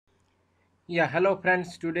Yeah, hello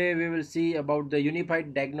friends. Today we will see about the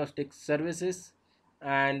unified diagnostic services,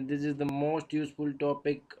 and this is the most useful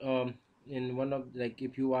topic in one of, like,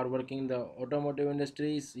 if you are working in the automotive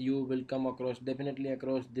industries, you will come across definitely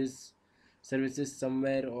across this services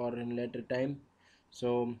somewhere or in later time.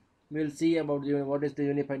 So we'll see about what is the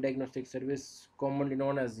unified diagnostic service, commonly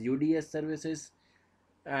known as UDS services.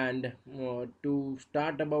 And to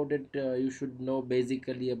start about it, you should know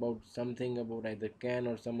basically about something about either CAN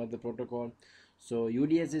or some other protocol. So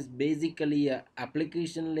UDS is basically a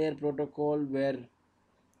application layer protocol where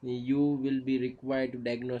you will be required to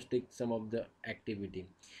diagnostic some of the activity.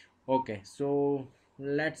 Okay, so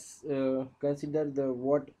let's consider the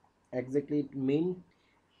what exactly it means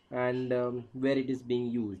and where it is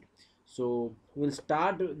being used. So we'll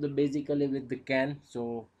start the basically with the CAN.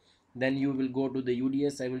 So then you will go to the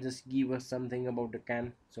UDS. I will just give us something about the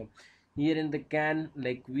CAN. So here in the CAN,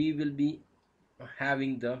 like, we will be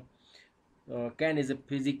having the CAN is a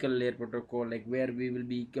physical layer protocol, like where we will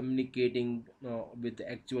be communicating with the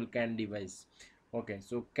actual CAN device. Okay,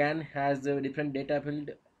 so CAN has a different data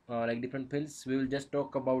field, like different fields. We will just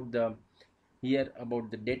talk about the here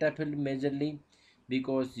about the data field majorly,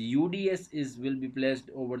 because UDS is will be placed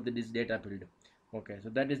over this data field. Okay, so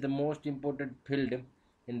that is the most important field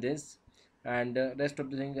in this, and rest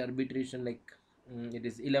of the thing arbitration, like, it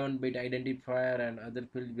is 11-bit identifier and other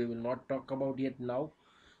field we will not talk about yet now.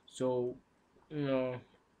 So uh,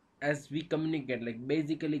 as we communicate, like,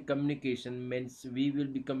 basically communication means we will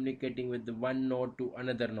be communicating with the one node to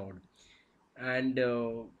another node, and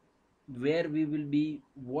where we will be,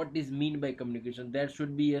 what is mean by communication, there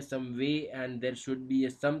should be a some way and there should be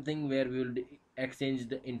a something where we will exchange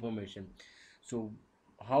the information. So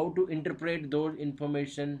how to interpret those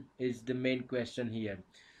information is the main question here.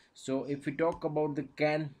 So if we talk about the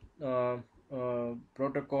CAN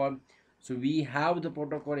protocol, so we have the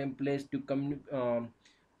protocol in place to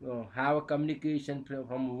have a communication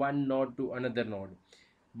from one node to another node.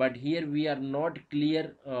 But here we are not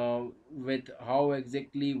clear with how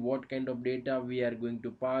exactly what kind of data we are going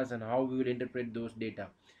to pass and how we will interpret those data.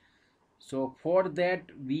 So for that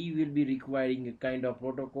we will be requiring a kind of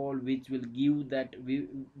protocol which will give that we,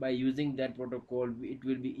 by using that protocol, it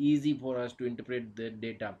will be easy for us to interpret the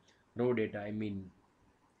data, raw data, I mean.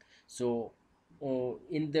 So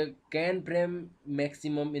in the CAN frame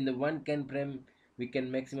maximum, in the one CAN frame we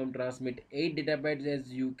can maximum transmit 8 data bytes,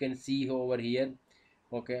 as you can see over here.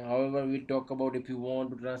 Okay, however, we talk about if you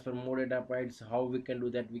want to transfer more data bytes, how we can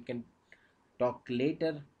do that, we can talk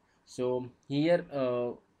later. So here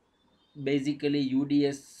basically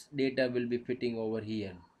UDS data will be fitting over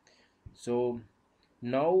here. So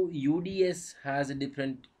now UDS has a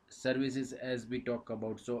different services as we talk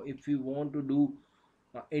about. So if we want to do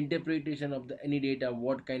interpretation of the any data,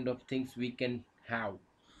 what kind of things we can have.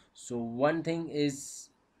 So one thing is,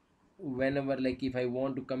 whenever, like, if I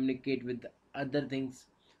want to communicate with other things,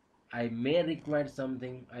 I may require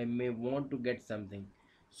something, I may want to get something.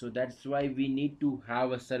 So that's why we need to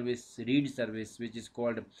have a service, read service, which is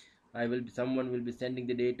called, I will be, someone will be sending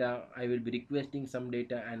the data, I will be requesting some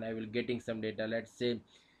data and I will getting some data. Let's say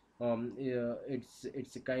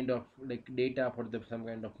it's a kind of like data for the some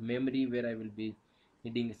kind of memory where I will be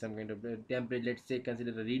needing some kind of temperature. Let's say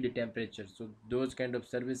consider a read temperature. So those kind of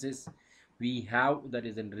services we have, that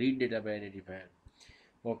is a read data by identifier.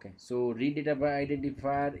 Okay, so read data by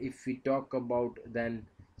identifier, if we talk about, then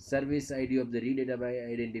service ID of the read data by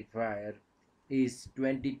identifier is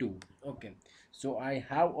 22. Okay, so I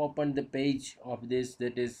have opened the page of this,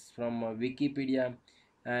 that is from Wikipedia,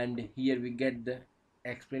 and here we get the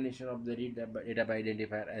explanation of the read data by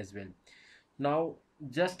identifier as well. Now,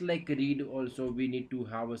 just like read, also we need to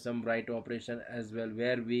have some write operation as well,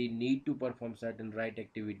 where we need to perform certain write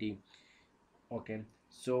activity. Okay,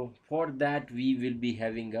 so for that we will be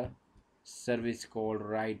having a service called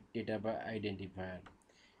write data by identifier.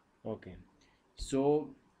 Okay, so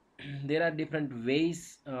there are different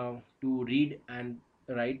ways to read and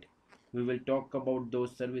write. We will talk about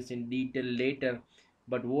those service in detail later,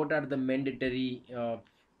 but what are the mandatory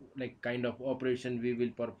like kind of operation we will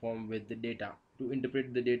perform with the data to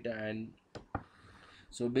interpret the data. And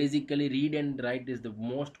so basically read and write is the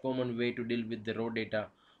most common way to deal with the raw data.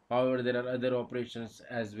 However, there are other operations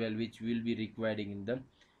as well which will be requiring in the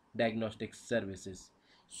diagnostic services.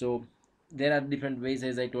 So there are different ways,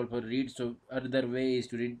 as I told, for read. So other way is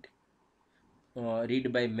to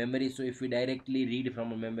read by memory. So if we directly read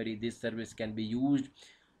from a memory, this service can be used.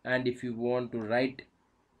 And if you want to write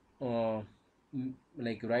uh,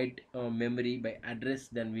 like write memory by address,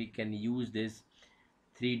 then we can use this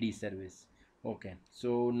 3D service. Okay,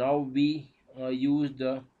 so now we use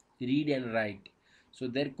the read and write. So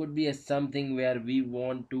there could be a something where we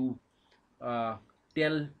want to uh,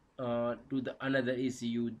 tell to the another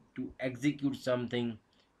ECU to execute something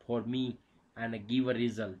for me and give a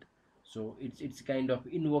result. So it's kind of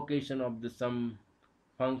invocation of the some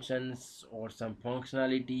functions or some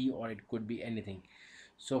functionality, or it could be anything.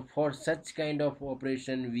 So for such kind of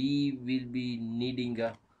operation we will be needing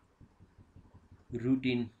a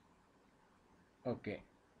routine. Okay,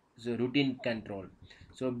 so routine control.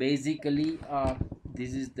 So basically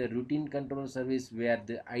this is the routine control service where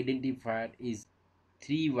the identifier is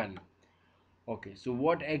 3 1. Okay, so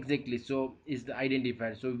what exactly so is the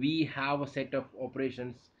identifier? So we have a set of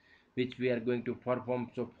operations which we are going to perform.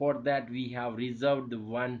 So for that we have reserved the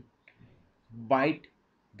one byte,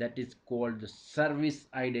 that is called the service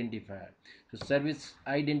identifier. So service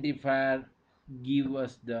identifier give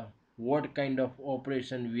us the what kind of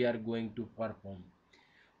operation we are going to perform.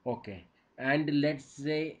 Okay, and let's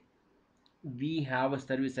say we have a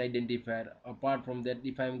service identifier. Apart from that,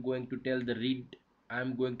 if I'm going to tell the read,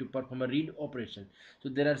 I'm going to perform a read operation. So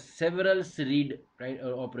there are several read, right,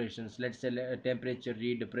 operations. Let's say temperature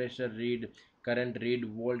read, pressure read, current read,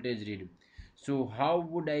 voltage read. So how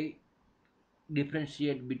would I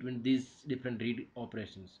differentiate between these different read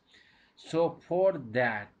operations? So for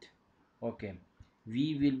that, okay,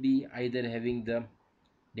 we will be either having the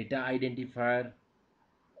data identifier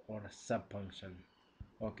or a sub function.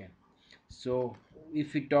 Okay, so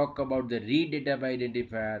if we talk about the read data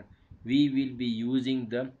identifier, we will be using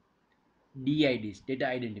the DIDs, data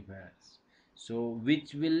identifiers. So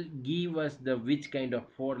which will give us the which kind of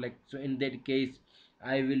for, like, so in that case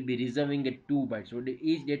I will be reserving a 2 byte. So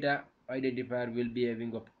each data identifier will be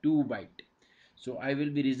having of 2 byte. So I will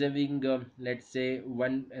be reserving let's say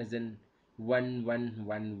one as in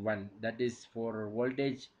 1111, that is for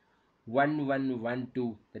voltage,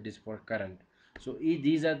 1112, that is for current. So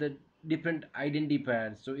these are the different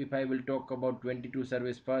identifiers. So if I will talk about 22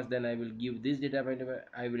 service first, then I will give this data identifier,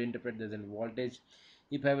 I will interpret as in voltage.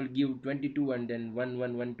 If I will give 22 and then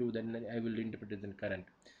 1112, then I will interpret as in current.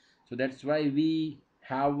 So that's why we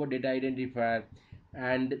have a data identifier.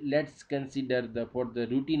 And let's consider the for the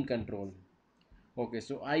routine control. Okay,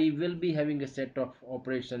 so I will be having a set of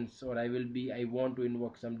operations, or I want to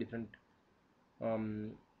invoke some different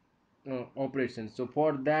um, operations. So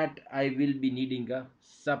for that I will be needing a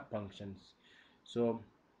sub functions. So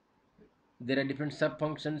there are different sub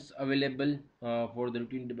functions available for the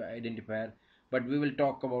routine identifier, but we will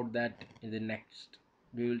talk about that in the next.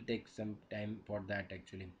 We will take some time for that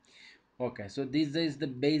actually. Okay, so this is the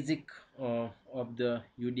basic of the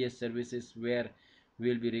UDS services where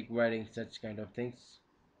we'll be requiring such kind of things.